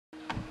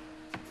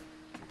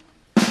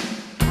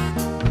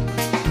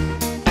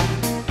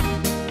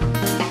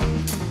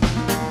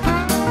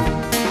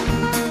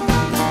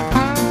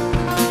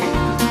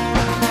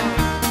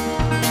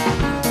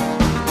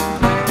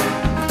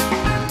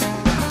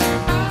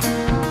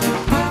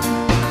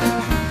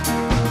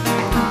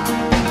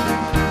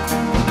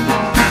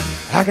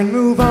I can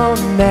move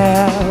on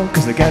now,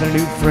 cause I got a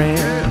new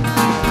friend.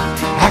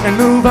 I can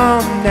move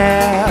on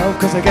now,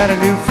 cause I got a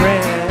new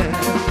friend.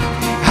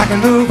 I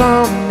can move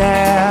on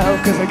now,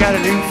 cause I got a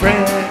new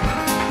friend.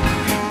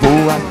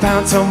 Oh, I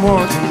found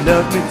someone to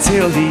love me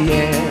till the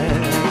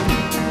end.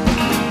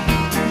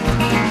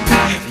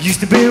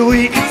 Used to be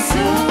weak,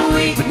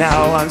 but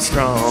now I'm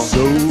strong.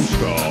 So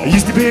strong. I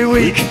used to be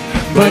weak,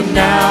 but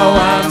now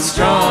I'm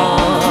strong.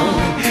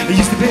 I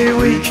used to be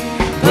weak,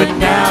 but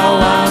now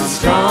I'm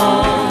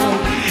strong.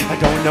 I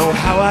don't know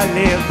how I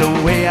lived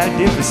the way I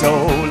did for so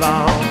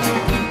long.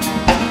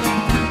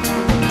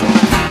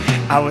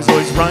 I was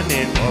always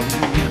running,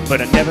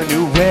 but I never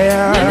knew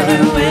where.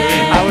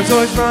 I was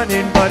always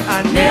running, but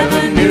I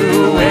never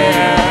knew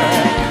where.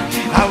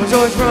 I was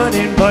always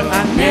running, but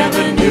I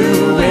never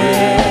knew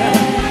where.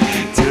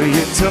 Till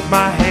you took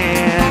my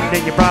hand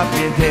and you brought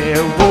me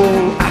there.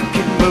 Whoa, I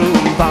can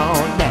move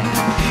on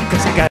now,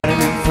 cause I got a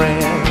new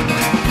friend.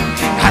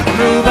 I can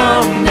move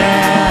on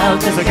now,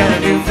 cause I got a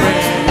new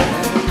friend.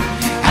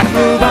 I can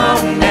move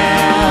on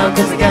now,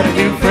 cause I got a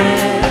new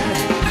friend.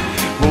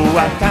 Oh,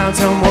 I found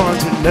someone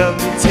to love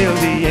me till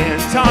the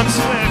end. Tom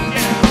Swift.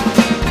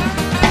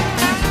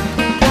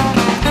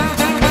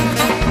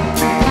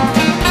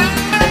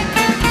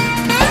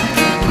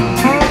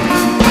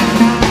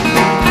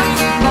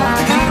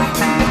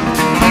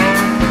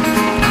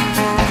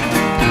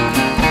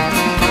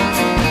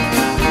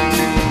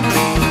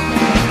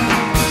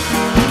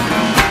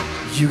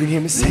 You can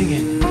hear me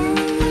singing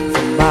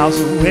from miles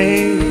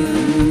away.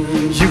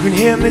 You can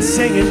hear me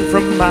singing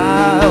from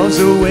miles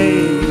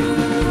away.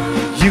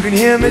 You can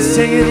hear me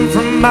singing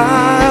from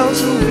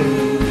miles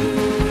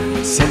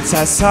away. Since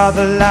I saw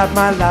the light,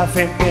 my life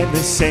ain't been the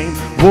same.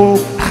 Whoa,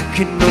 I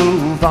can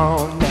move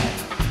on now,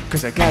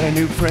 cause I got a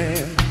new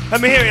friend.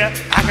 Let me hear ya.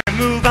 I can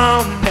move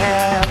on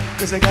now,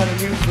 cause I got a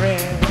new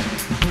friend.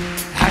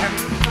 I can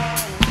move on.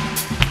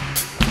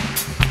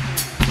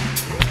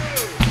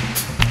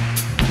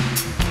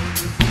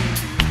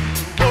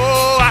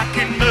 Oh, I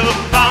can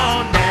move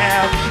on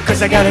now,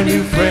 cause I got a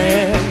new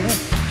friend.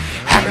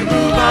 I can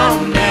move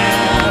on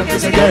now,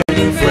 cause I got a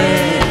new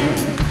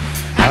friend.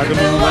 I can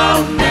move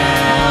on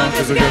now,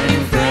 cause I got a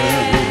new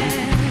friend.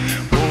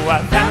 Oh, I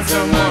found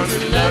someone to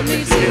love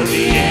me till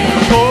the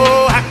end.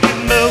 Oh, I can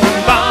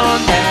move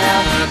on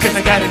now, cause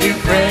I got a new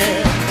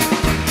friend.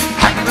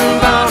 I can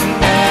move on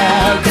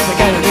now, cause I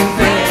got a new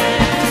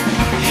friend.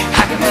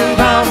 I can move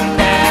on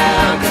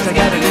now, cause I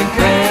got a new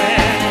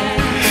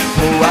friend.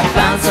 Oh, I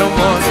found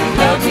someone to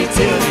love me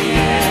till the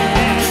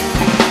end.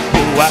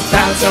 Oh, I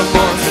found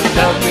someone to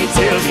love me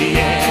till the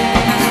end.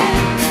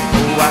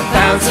 Oh, I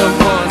found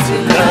someone to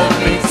love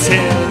me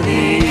till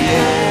the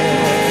end.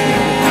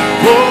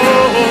 Oh,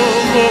 oh,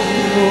 oh,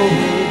 oh.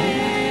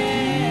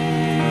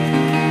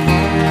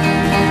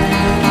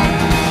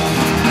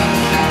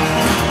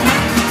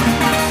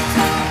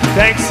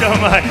 Thanks so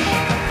much.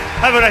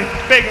 How about a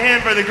big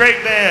hand for the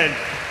great band?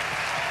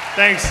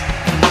 Thanks.